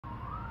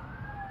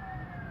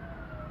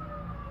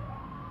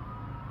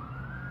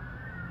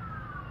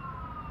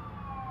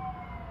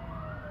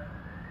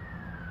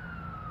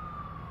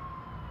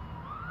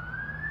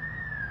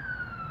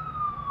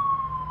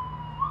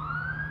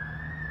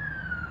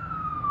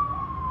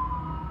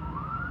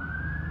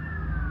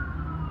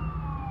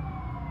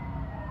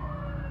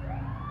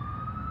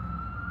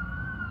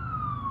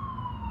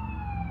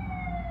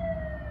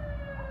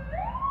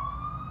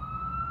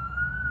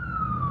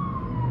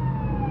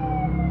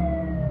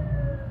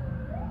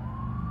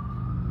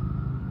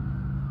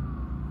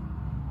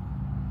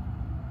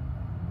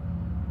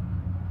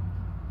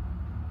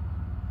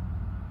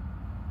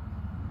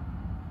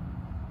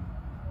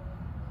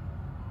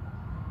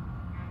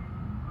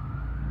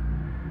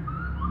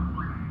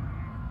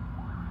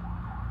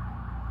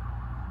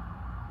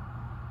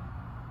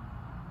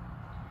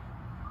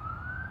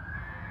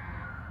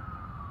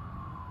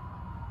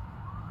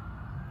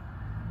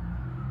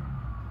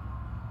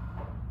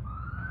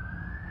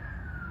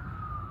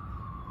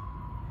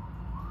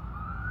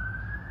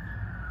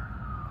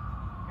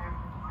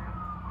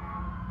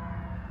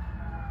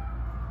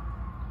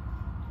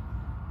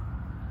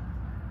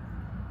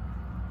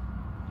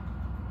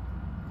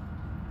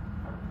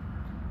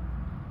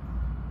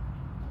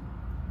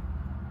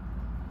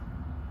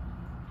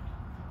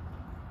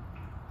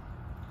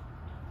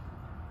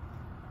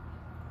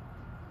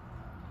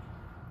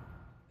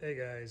Hey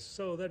guys,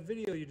 so that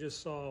video you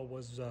just saw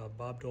was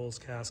Bob Dole's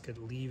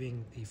casket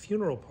leaving the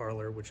funeral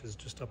parlor, which is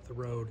just up the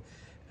road,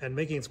 and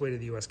making its way to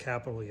the U.S.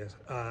 Capitol.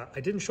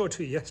 I didn't show it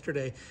to you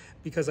yesterday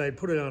because I had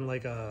put it on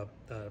like a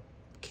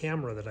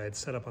camera that I had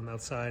set up on the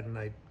outside, and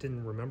I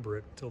didn't remember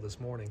it until this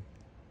morning.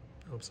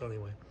 I hope so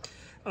anyway.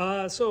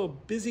 So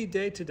busy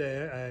day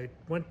today.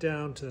 I went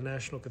down to the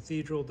National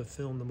Cathedral to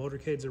film the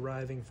motorcades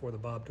arriving for the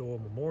Bob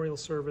Dole Memorial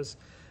service.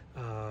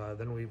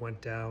 Then we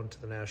went down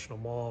to the National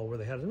Mall where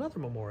they had another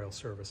memorial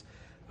service.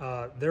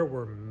 There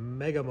were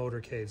mega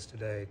motorcades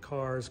today,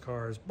 cars,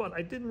 but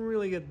I didn't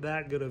really get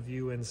that good a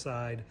view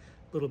inside.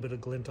 A little bit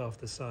of glint off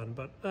the sun,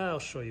 but I'll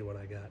show you what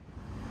I got.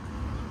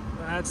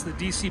 That's the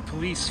DC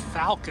Police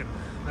Falcon.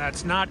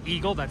 That's not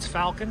Eagle, that's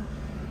Falcon.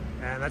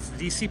 And that's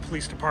the DC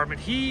Police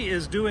Department. He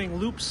is doing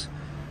loops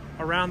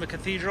around the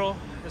cathedral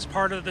as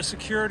part of the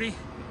security.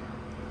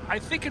 I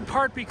think in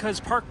part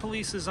because Park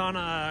Police is on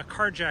a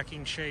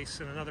carjacking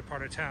chase in another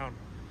part of town,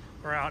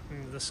 or out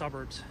in the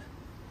suburbs.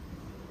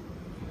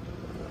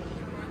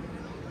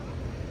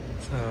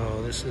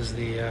 So this is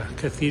the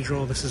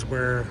cathedral. This is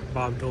where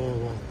Bob Dole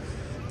will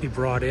be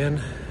brought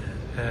in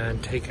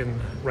and taken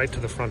right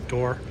to the front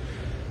door.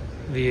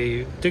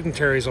 The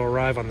dignitaries will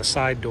arrive on the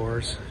side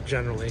doors.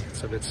 Generally,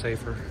 it's a bit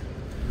safer.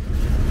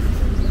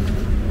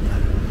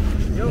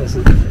 This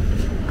is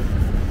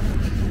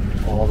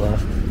all the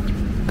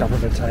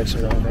government types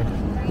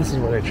arriving. This is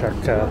where they check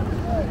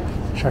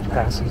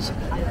passes.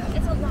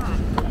 It's a lot.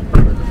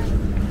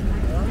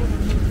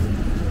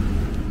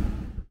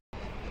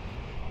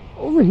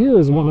 Over here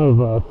is one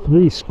of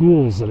 3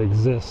 schools that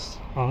exist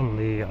on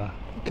the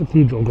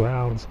cathedral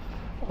grounds.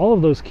 All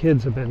of those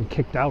kids have been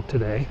kicked out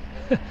today.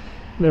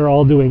 They're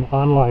all doing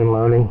online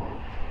learning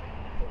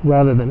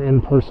rather than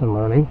in-person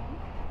learning.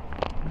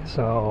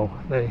 So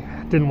they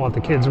didn't want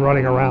the kids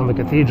running around the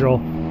cathedral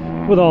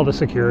with all the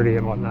security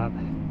and whatnot.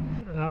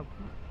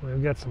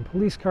 We've got some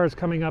police cars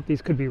coming up.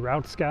 These could be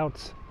route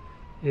scouts.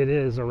 It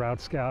is a route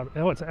scout.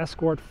 Oh, it's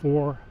escort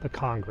for the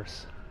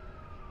Congress.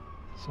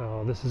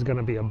 So this is going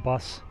to be a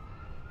bus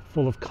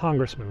full of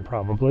congressmen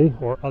probably,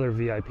 or other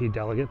VIP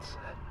delegates.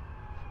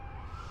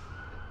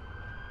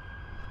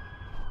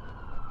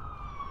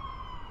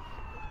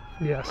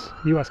 Yes,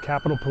 U.S.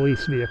 Capitol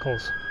Police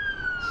vehicles.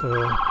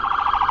 So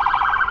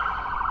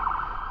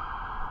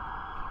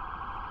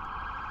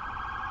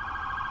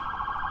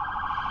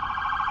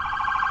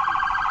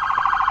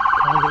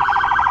Congress.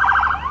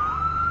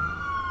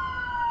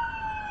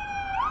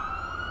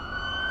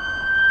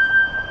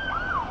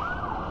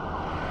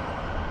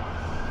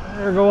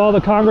 There go all the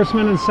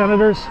congressmen and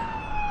senators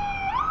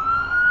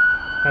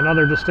and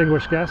other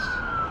distinguished guests.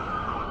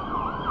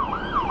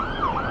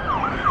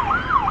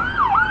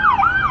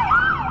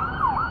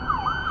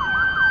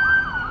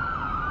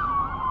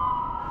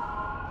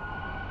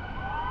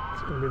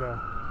 It's going to be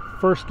the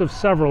first of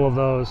several of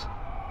those.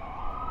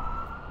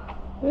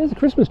 There's a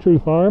Christmas tree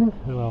farm,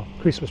 well,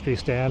 Christmas tree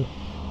stand.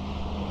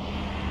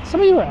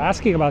 Some of you are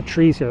asking about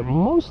trees here,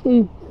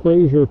 mostly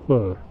Fraser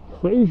fir.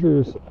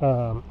 Frasers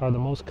are the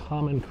most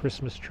common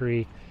Christmas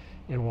tree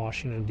in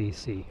Washington,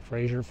 D.C.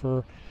 Fraser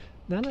fir.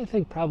 Then I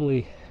think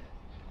probably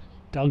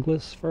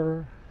Douglas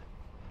fir.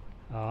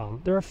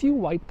 There are a few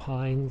white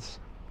pines.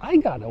 I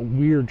got a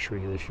weird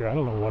tree this year. I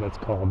don't know what it's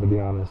called, to be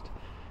honest.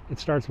 It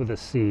starts with a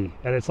C,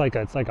 and it's like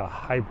a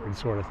hybrid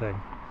sort of thing.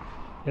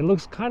 It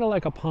looks kind of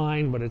like a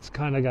pine, but it's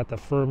kind of got the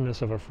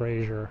firmness of a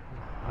Fraser.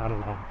 I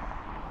don't know.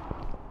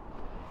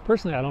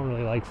 Personally, I don't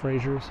really like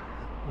Frasers,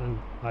 and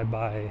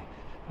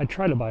I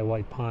try to buy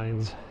white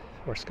pines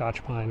or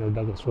Scotch pine or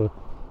Douglas fir,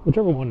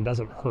 whichever one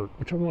doesn't hurt,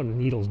 whichever one the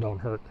needles don't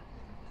hurt.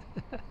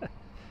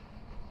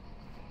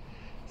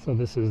 So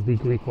this is the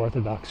Greek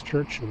Orthodox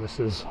Church, and this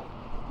is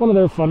one of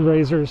their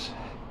fundraisers.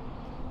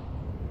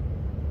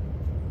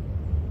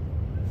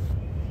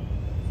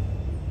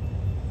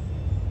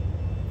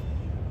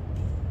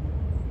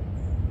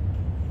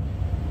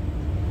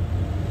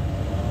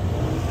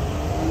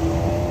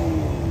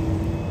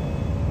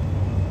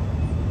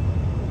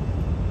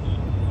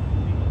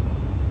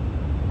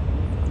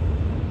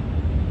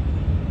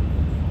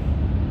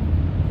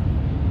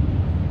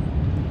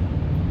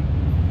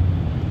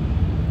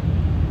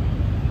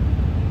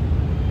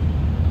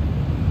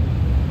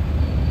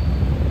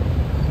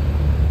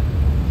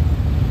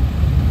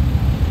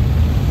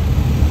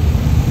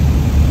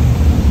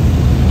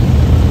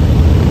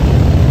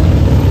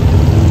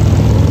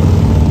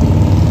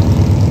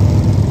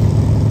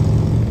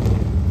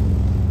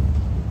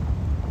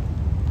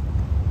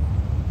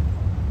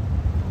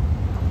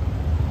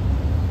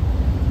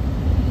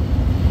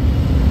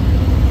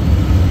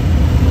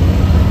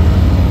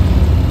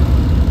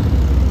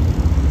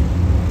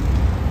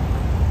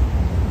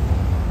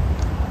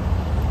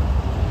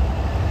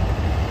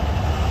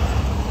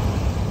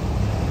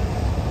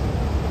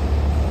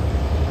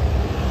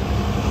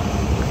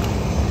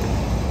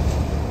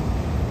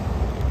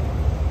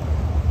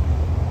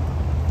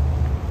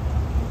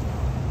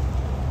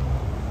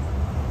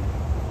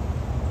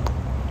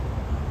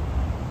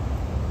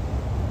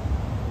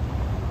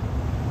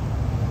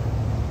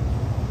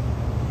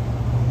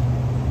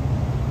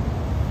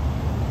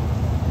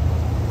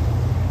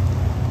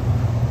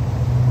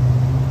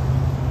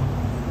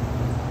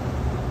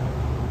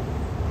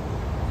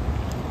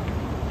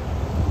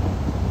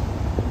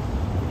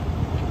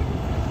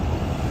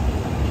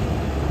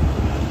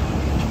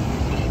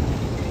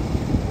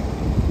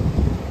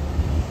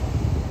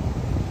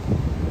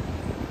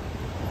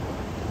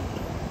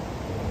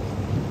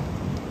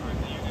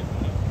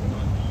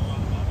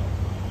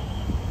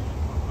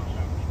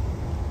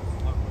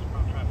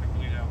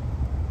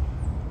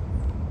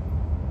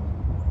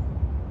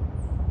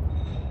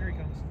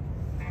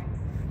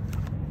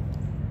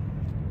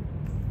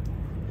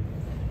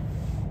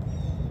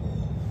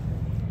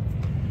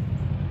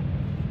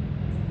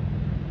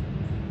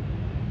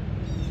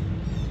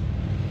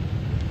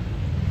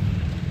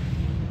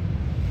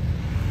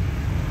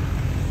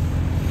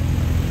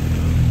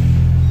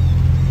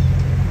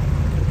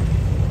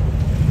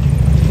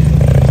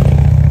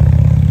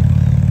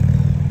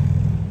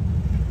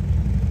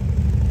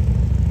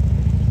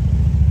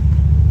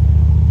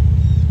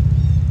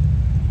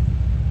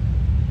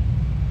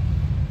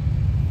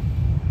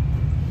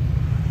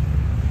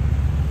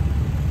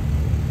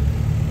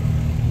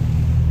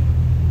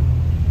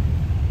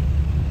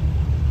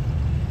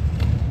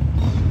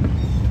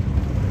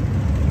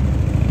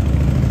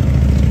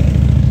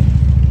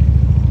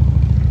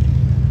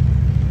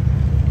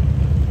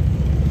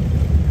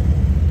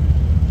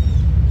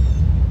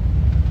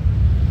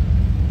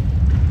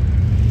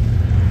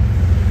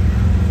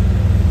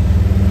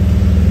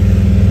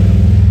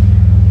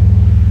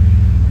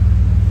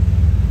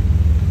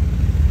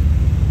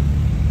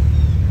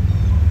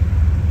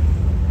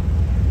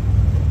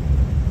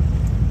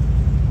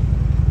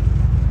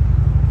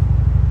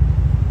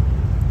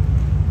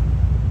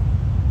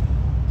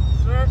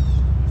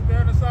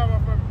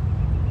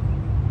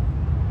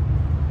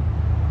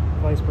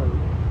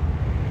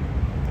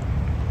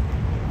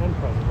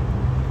 president.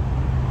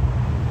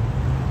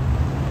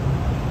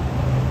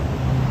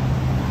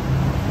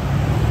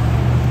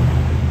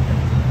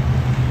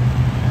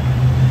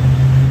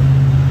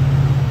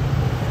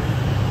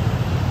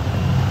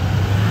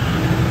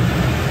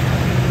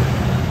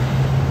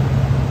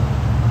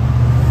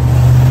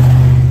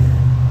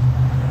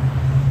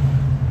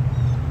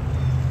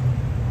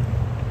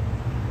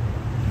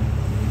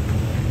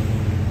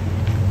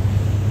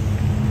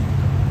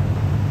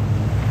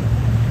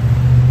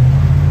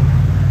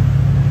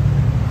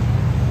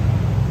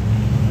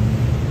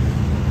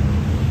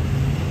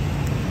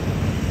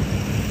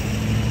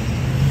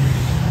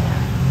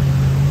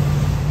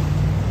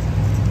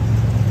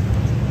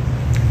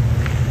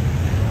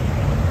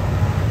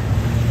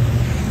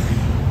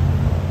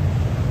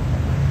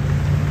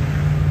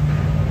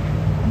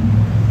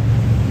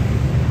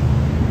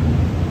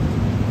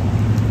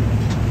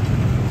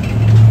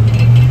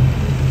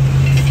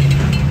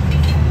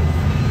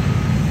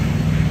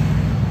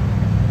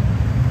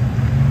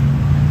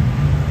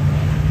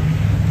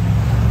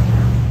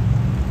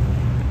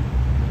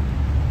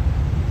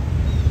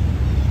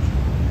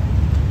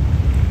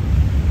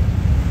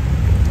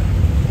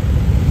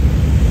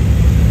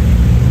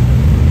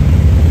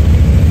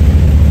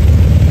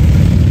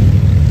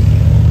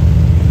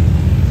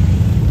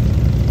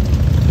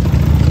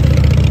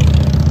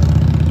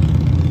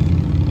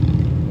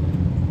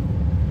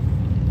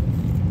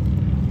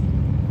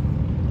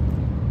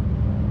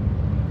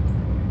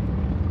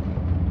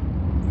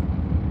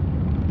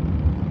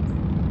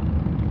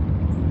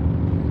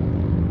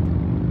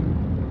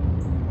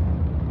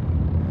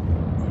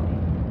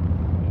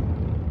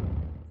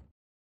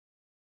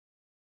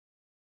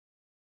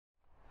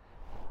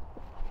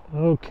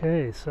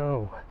 Okay,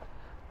 so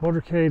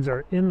motorcades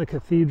are in the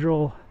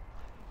cathedral,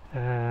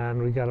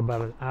 and we got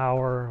about an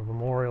hour of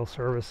memorial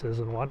services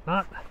and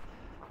whatnot.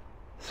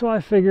 So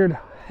I figured,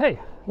 hey,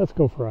 let's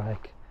go for a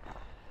hike.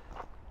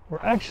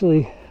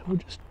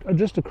 We're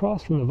just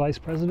across from the vice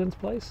president's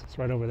place. It's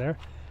right over there,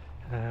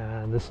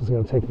 and this is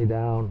going to take me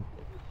down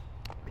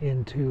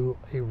into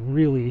a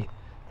really,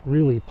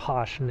 really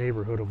posh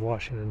neighborhood of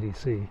Washington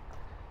D.C.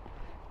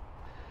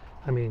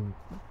 I mean,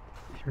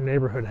 if your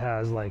neighborhood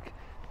has like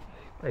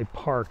a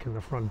park in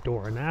the front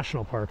door, a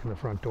national park in the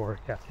front door,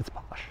 yeah, it's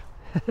posh.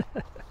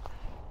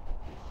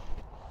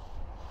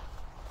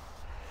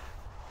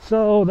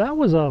 So that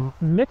was a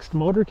mixed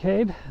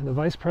motorcade, the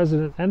vice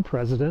president and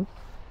president.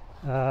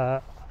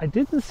 I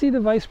didn't see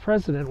the vice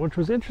president. Which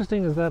was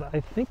interesting is that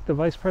I think the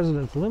vice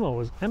president's limo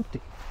was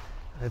empty.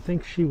 I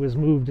think she was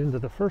moved into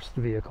the first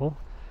vehicle.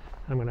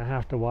 I'm going to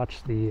have to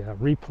watch the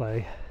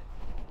replay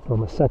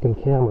from a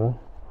second camera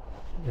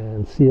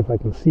and see if I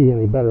can see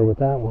any better with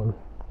that one.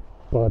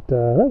 But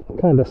that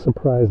kind of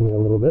surprised me a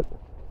little bit.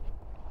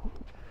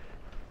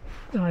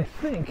 And I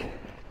think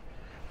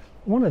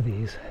one of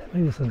these,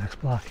 maybe it's the next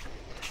block,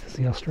 is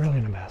the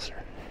Australian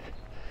ambassador.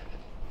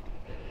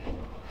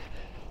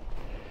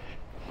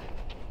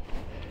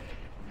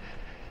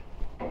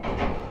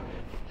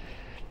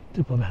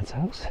 Diplomat's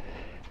house.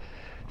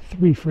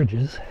 3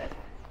 fridges.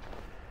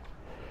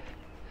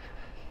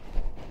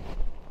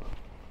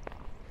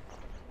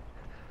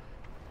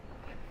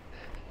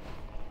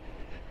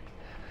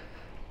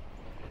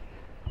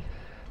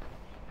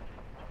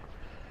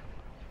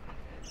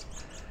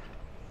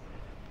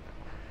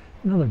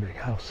 Another big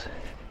house.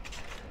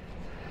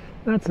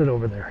 That's it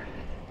over there.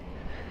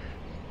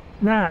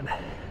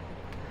 That,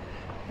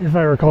 if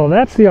I recall,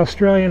 that's the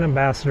Australian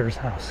ambassador's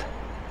house.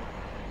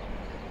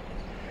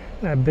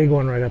 That big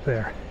one right up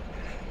there.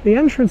 The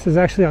entrance is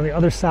actually on the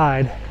other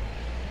side.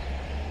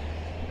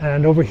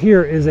 And over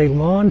here is a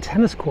lawn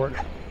tennis court.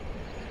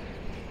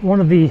 One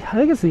of the, I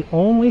think it's the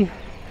only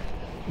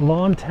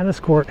lawn tennis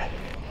court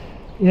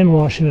in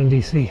Washington,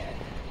 D.C.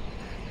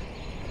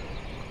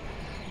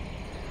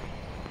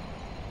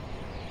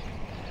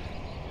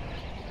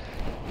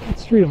 What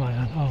street am I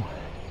on? Oh,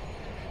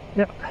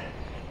 yep.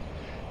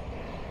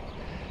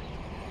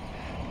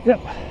 Yep.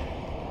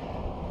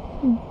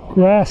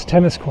 Grass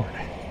tennis court.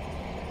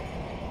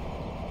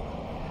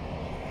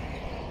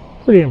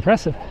 Pretty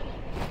impressive.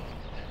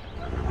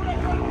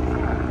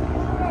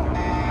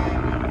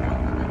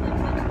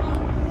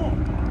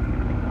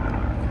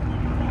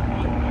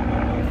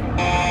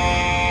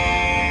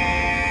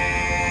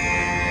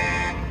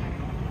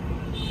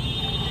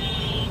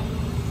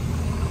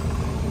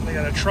 They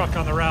got a truck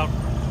on the route,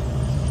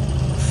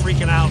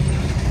 freaking out.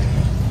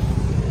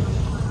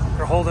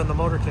 They're holding the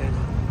motorcade.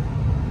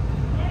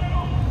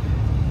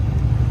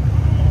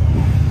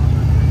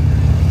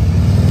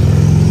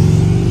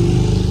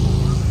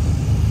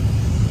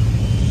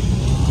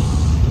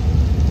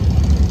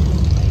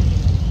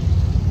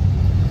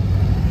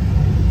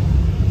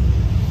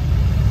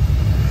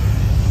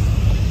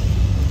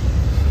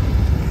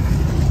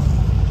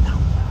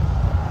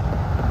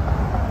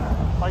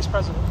 Vice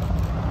President.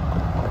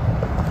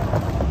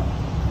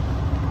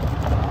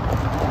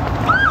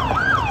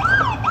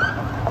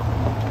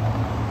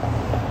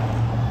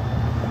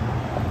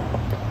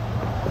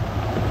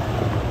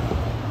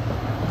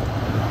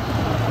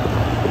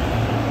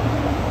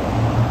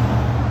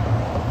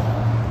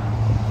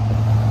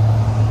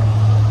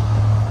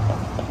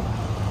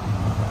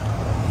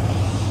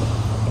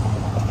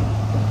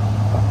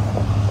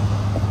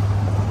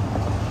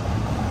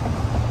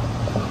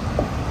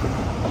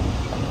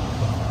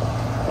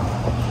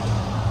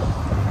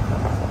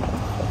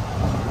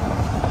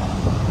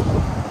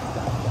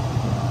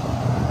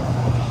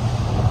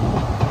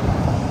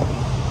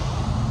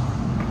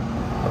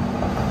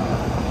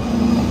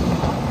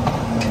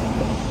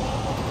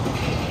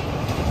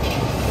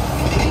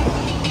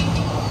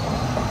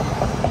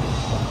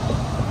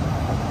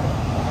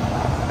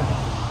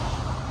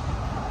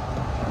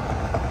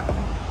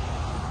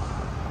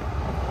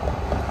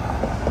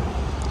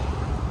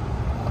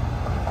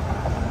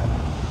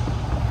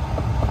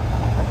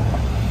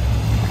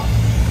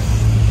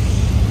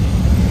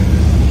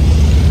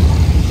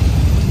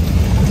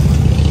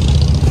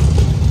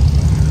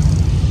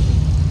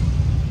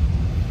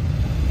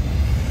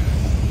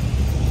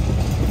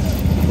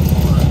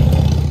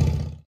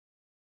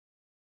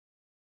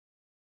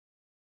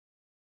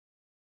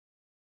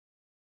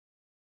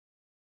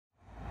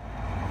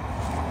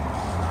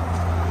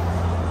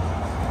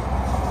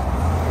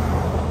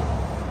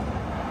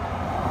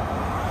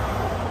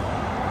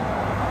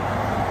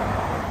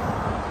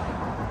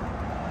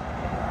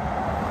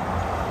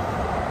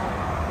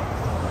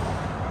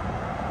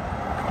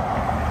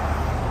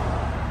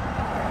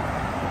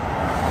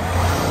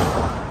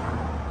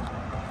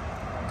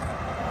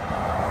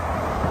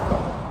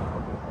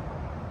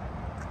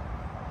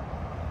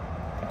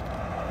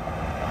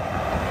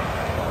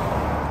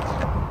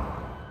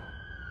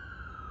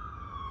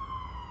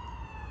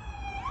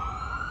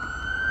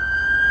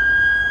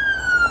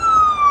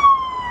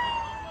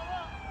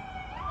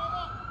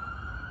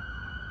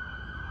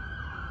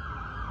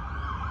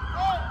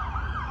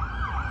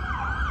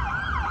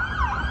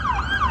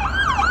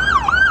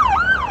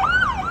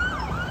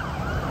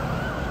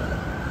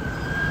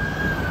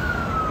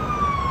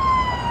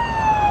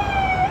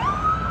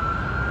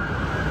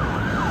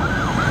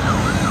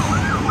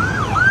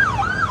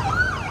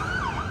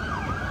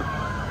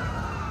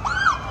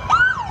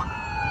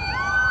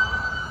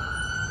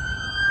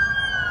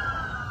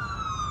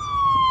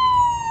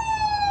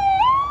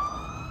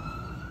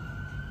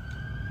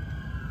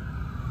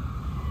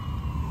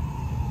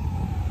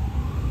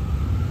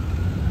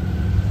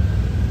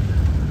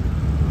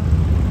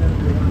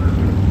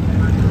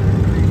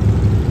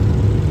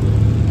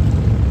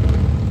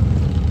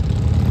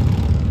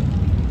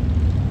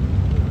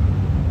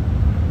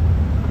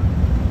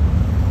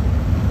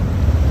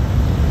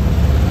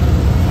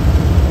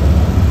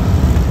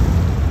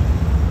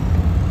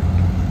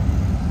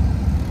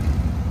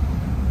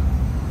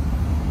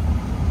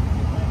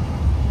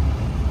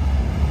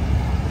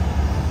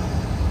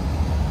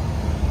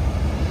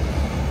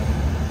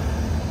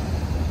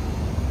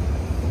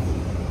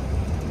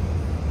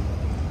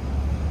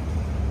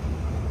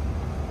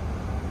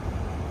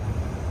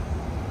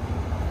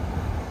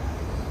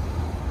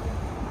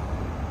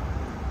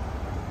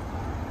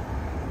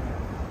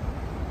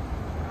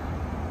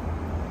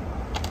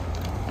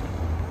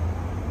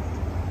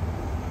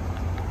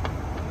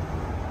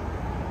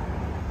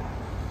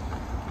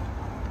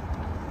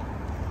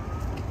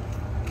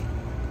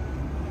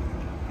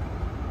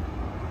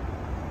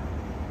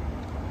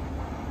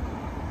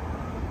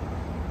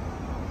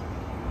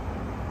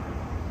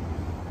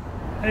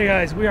 Hey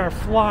guys, we are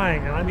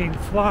flying, and I mean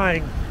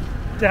flying,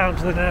 down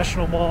to the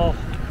National Mall,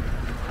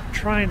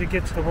 trying to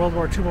get to the World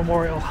War II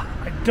Memorial.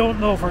 I don't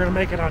know if we're going to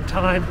make it on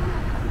time.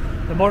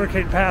 The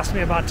motorcade passed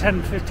me about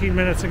 10-15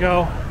 minutes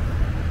ago,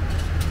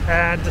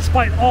 and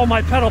despite all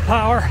my pedal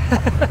power,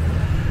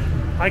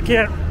 I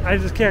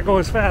just can't go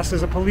as fast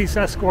as a police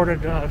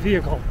escorted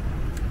vehicle.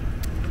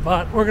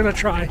 But we're going to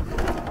try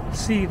to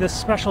see this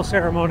special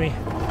ceremony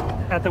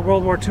at the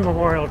World War II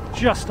Memorial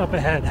just up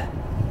ahead.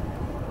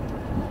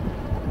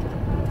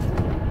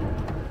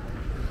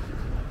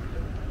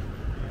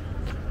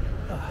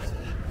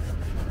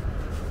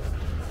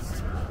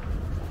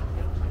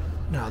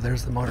 Now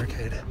there's the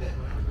motorcade.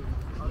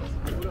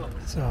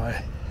 So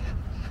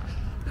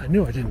I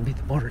knew I didn't beat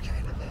the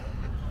motorcade.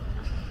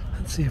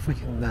 Let's see if we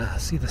can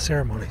see the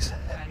ceremonies.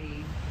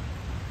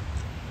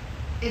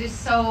 It is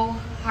so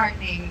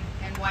heartening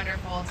and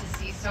wonderful to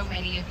see so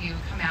many of you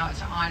come out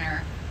to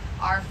honor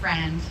our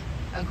friend,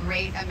 a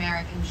great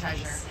American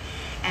treasure.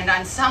 And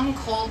on some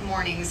cold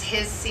mornings,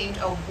 his seemed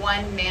a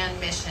one-man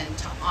mission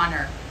to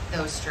honor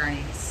those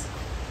journeys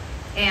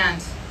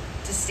and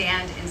to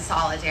stand in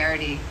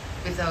solidarity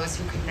with those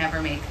who could never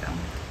make them.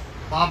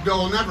 Bob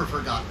Dole never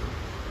forgot them.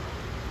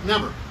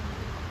 Never.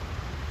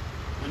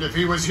 And if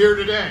he was here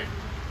today,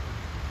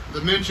 the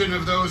mention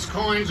of those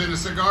coins in a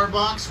cigar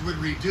box would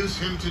reduce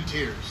him to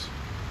tears.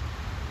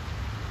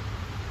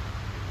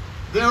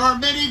 There are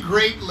many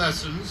great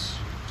lessons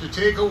to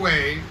take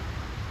away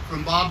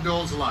from Bob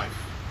Dole's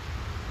life.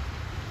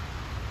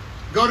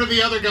 Go to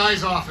the other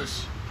guy's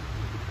office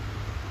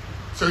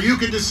so you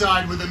can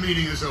decide when the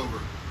meeting is over.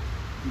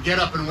 Get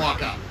up and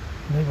walk out.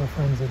 They were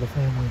friends of the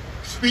family.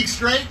 Speak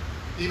straight,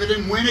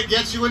 even when it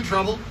gets you in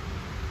trouble,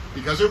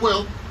 because it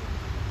will.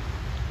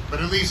 But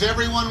at least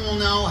everyone will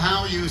know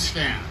how you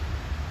stand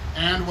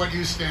and what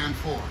you stand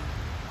for.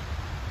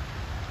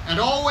 And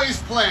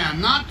always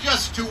plan not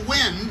just to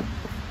win,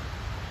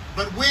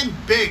 but win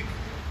big.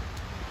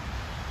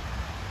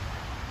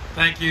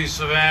 Thank you,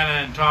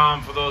 Savannah and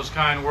Tom, for those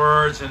kind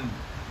words. And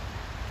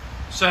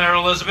Senator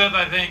Elizabeth,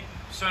 I think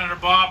Senator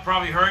Bob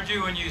probably heard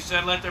you when you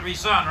said, "Let there be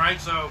sun,"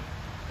 right? So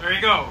there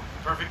you go.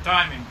 Perfect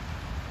timing.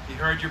 He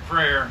heard your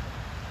prayer.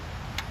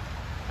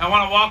 I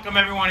want to welcome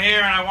everyone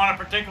here, and I want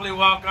to particularly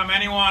welcome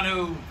anyone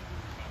who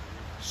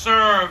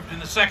served in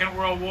the Second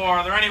World War.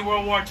 Are there any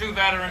World War II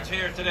veterans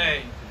here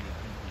today?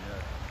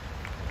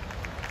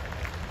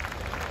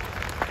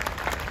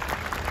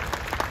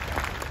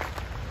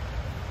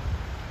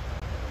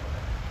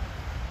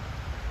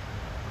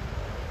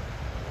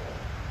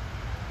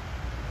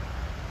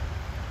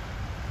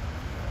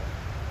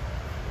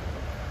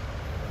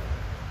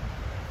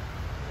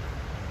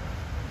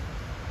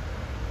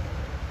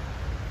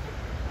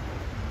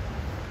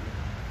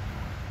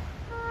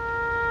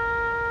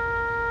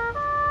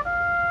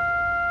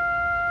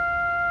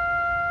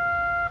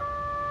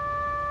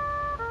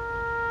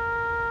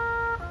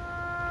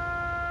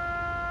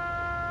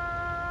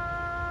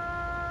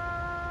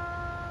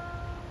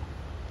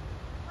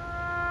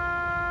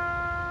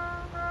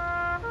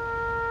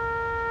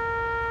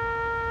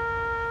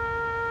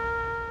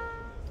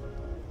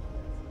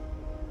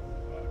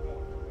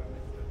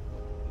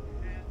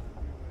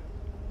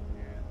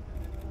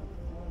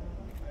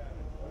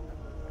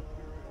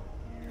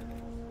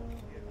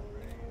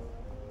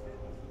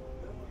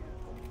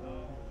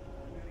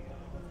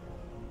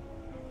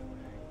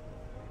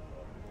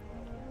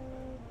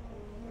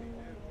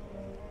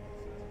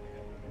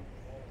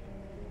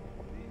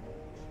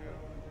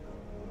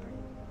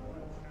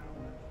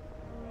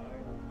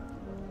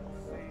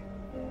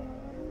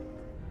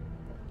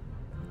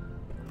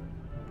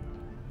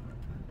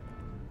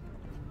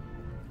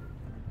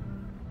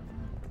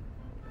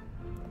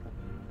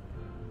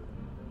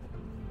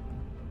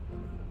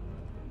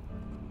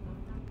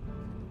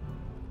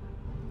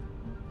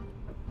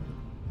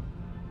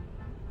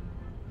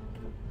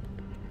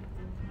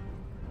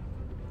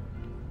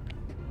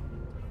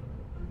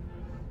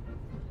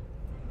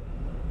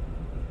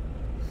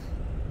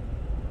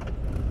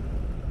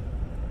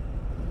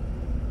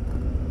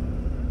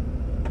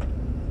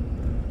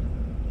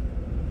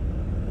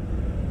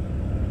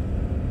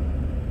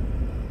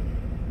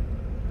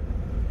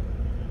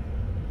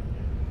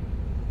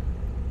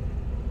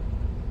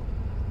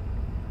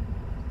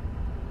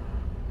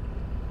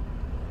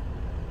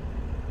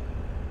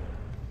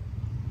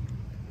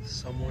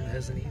 Someone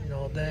hasn't eaten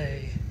all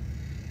day.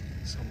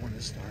 Someone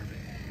is starving.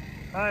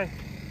 Hi.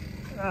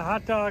 A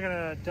hot dog and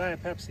a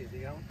Diet Pepsi, if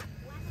you got one.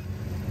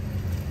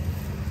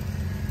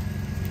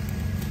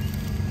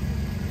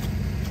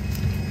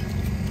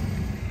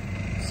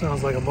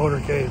 Sounds like a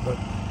motorcade, but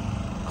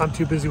I'm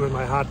too busy with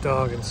my hot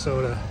dog and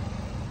soda.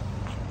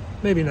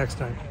 Maybe next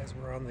time. Guys,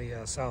 we're on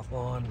the South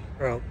Lawn,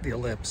 or the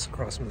Ellipse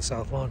across from the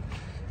South Lawn.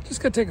 Just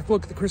gonna take a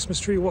look at the Christmas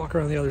tree, walk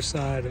around the other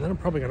side, and then I'm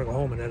probably gonna go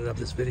home and edit up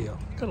this video.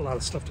 Got a lot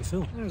of stuff to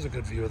film. There's a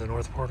good view of the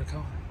North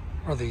Portico,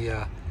 or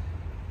the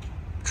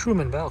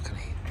Truman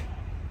balcony.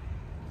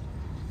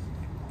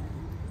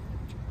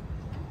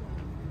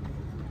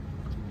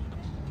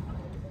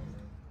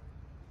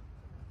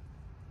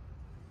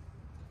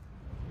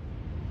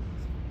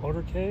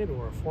 motorcade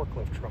or a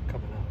forklift truck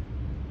coming out.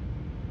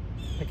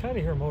 I kind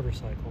of hear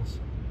motorcycles,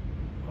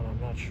 but I'm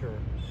not sure.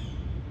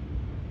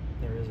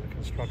 There is a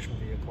construction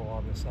vehicle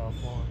on the south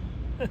lawn.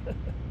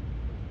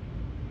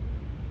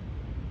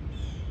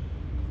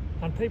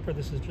 On paper,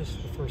 this is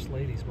just the First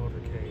Lady's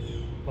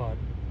motorcade, but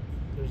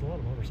there's a lot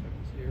of motorcycles.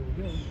 Here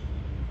we go.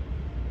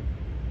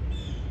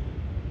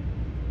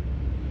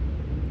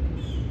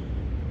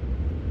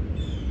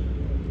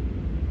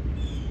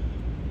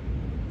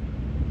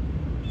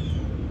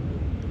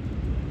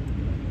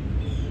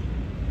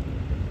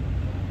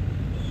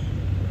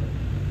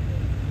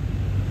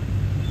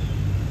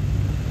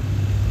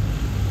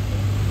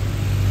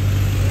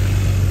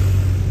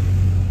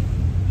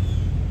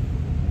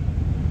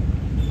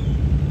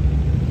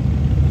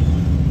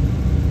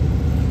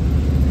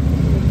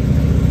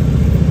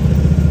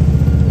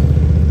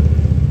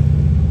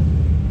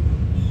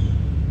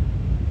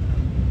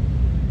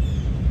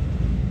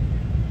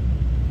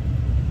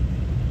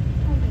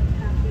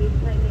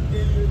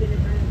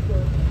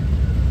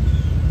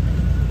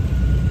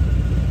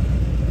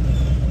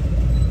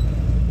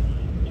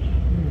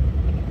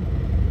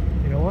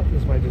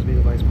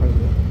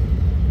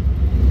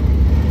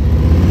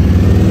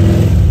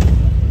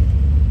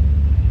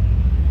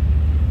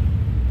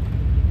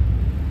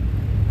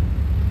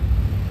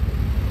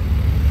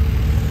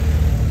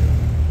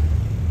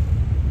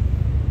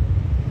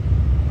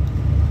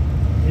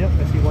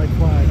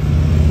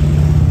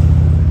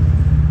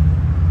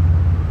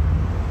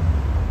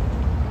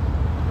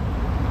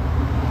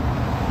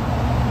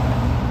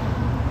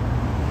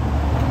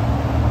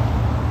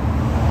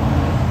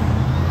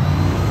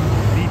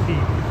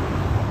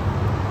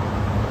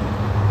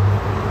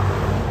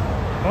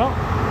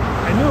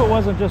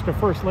 Wasn't just a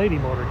First Lady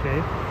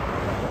motorcade.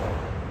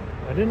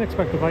 I didn't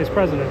expect the Vice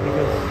President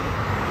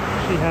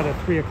because she had a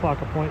 3 o'clock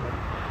appointment.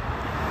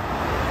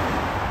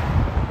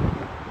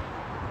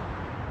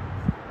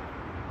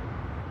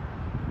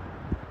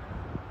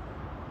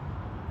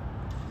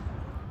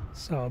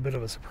 So a bit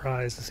of a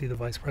surprise to see the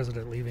Vice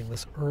President leaving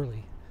this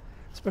early,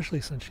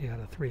 especially since she had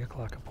a 3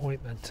 o'clock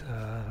appointment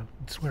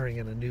swearing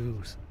in a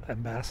new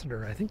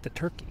ambassador, I think to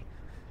Turkey.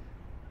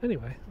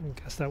 Anyway, I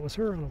guess that was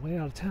her on the way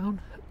out of town.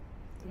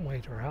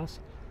 Way to her house.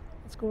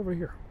 Let's go over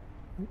here.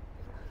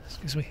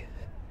 Excuse me.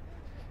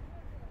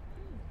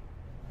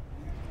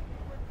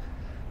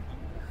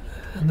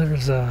 And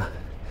there's I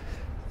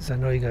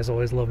know you guys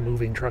always love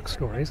moving truck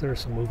stories.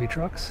 There's some movie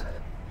trucks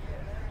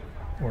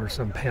or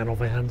some panel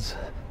vans.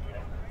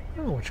 I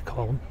don't know what you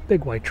call them.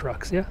 Big white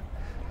trucks, yeah.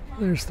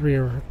 There's 3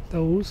 of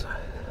those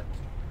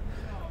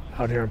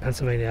out here on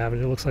Pennsylvania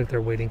Avenue. Looks like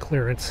they're waiting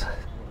clearance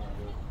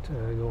to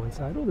go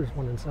inside. Oh, there's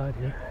one inside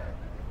here.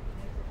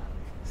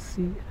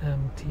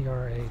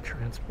 CMTRA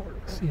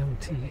Transport.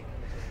 CMT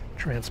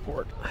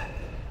Transport.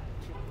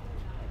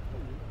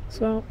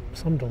 So,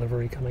 some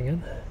delivery coming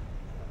in.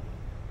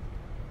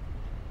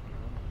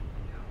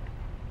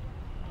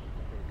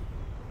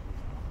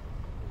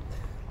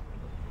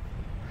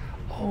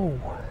 Oh,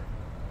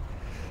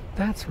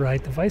 that's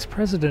right. The Vice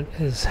President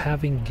is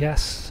having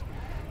guests.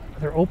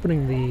 They're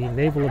opening the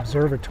Naval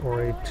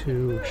Observatory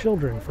to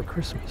children for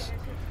Christmas.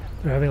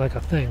 They're having like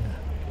a thing.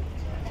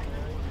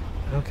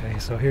 Okay,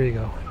 so here you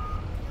go.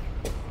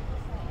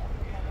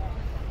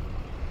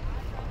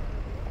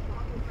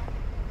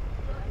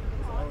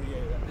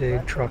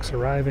 Big trucks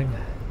arriving.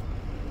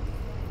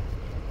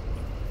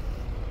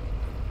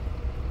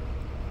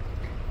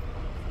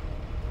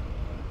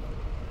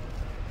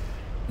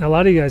 Now, a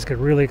lot of you guys get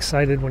really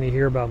excited when you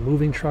hear about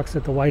moving trucks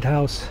at the White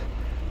House,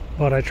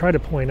 but I try to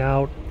point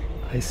out,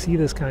 I see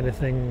this kind of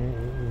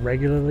thing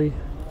regularly.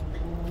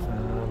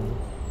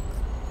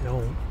 You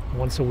know,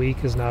 once a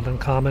week is not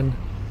uncommon.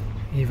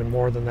 Even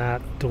more than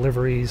that,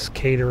 deliveries,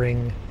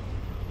 catering,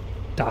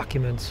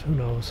 documents, who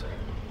knows.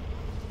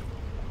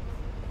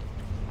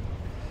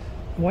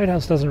 The White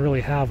House doesn't really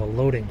have a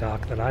loading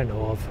dock that I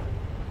know of,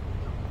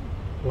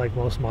 like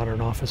most modern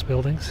office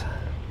buildings.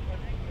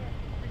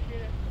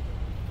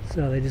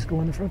 So they just go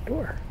in the front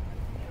door.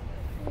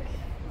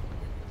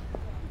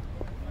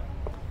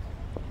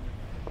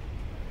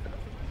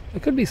 They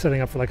could be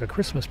setting up for like a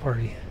Christmas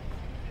party.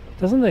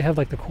 Doesn't they have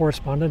like the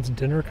Correspondents'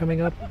 Dinner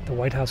coming up? The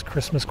White House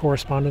Christmas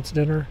Correspondents'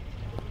 Dinner?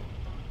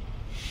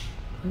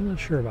 I'm not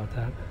sure about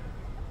that.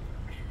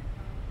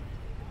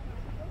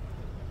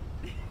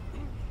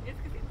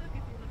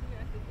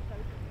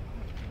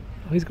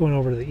 Oh, he's going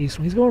over to the east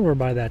one. He's going over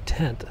by that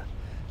tent.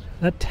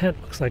 That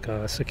tent looks like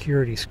a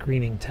security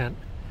screening tent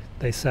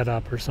they set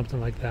up or something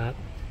like that.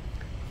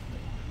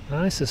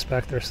 I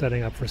suspect they're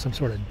setting up for some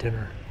sort of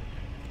dinner.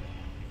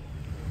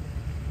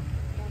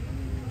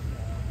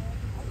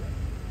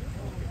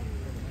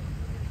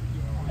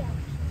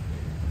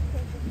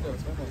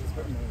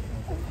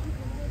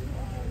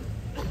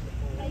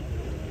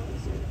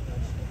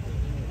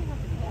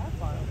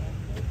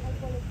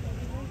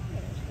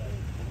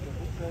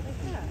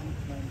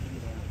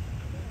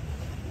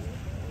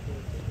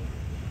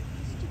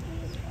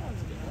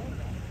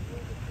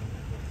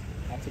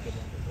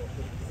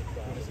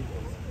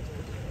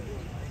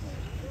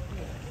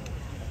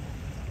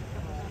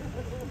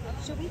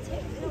 Should we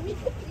take?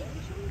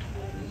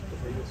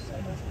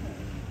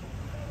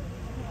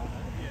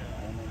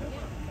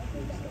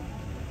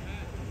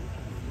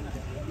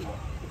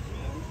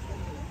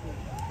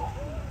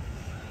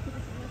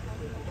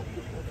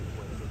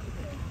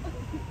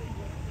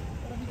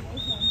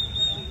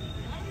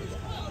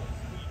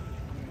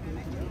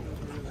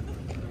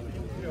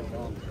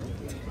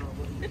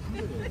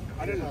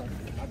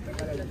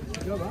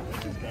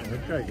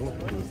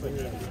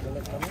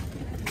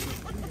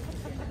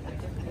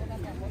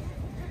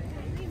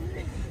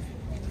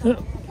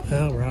 Oh,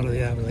 well, we're out of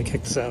the avenue. They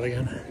kicked us out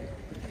again.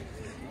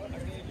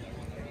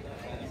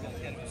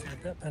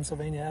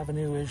 Pennsylvania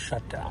Avenue is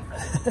shut down.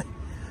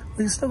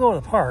 We can still go to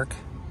the park,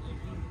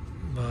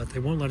 but they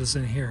won't let us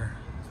in here.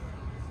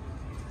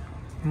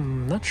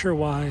 Not sure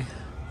why.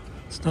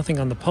 There's nothing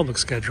on the public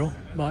schedule,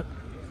 but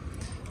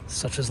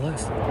such is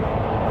life.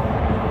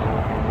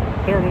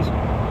 There it is.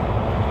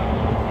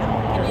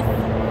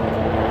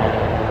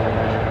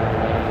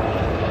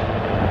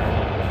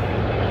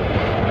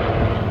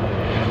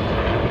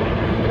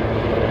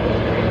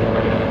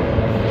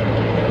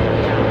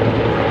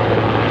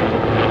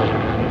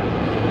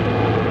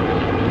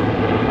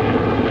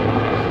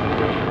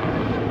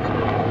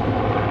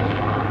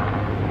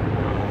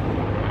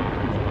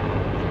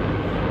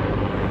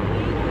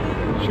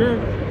 Sure.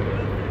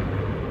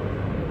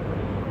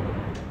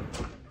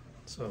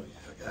 So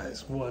yeah,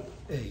 guys, what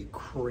a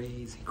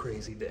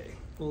crazy day.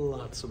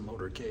 Lots of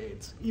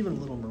motorcades, even a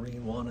little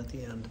marine one at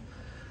the end.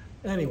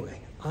 Anyway,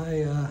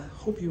 I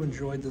hope you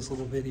enjoyed this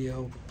little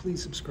video.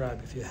 Please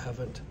subscribe if you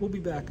haven't. We'll be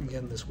back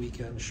again this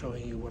weekend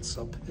showing you what's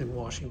up in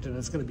Washington.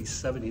 It's going to be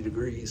 70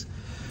 degrees.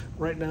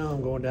 Right now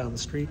I'm going down the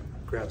street,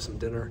 grab some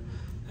dinner,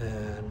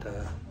 and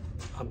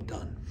I'm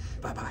done.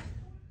 Bye-bye.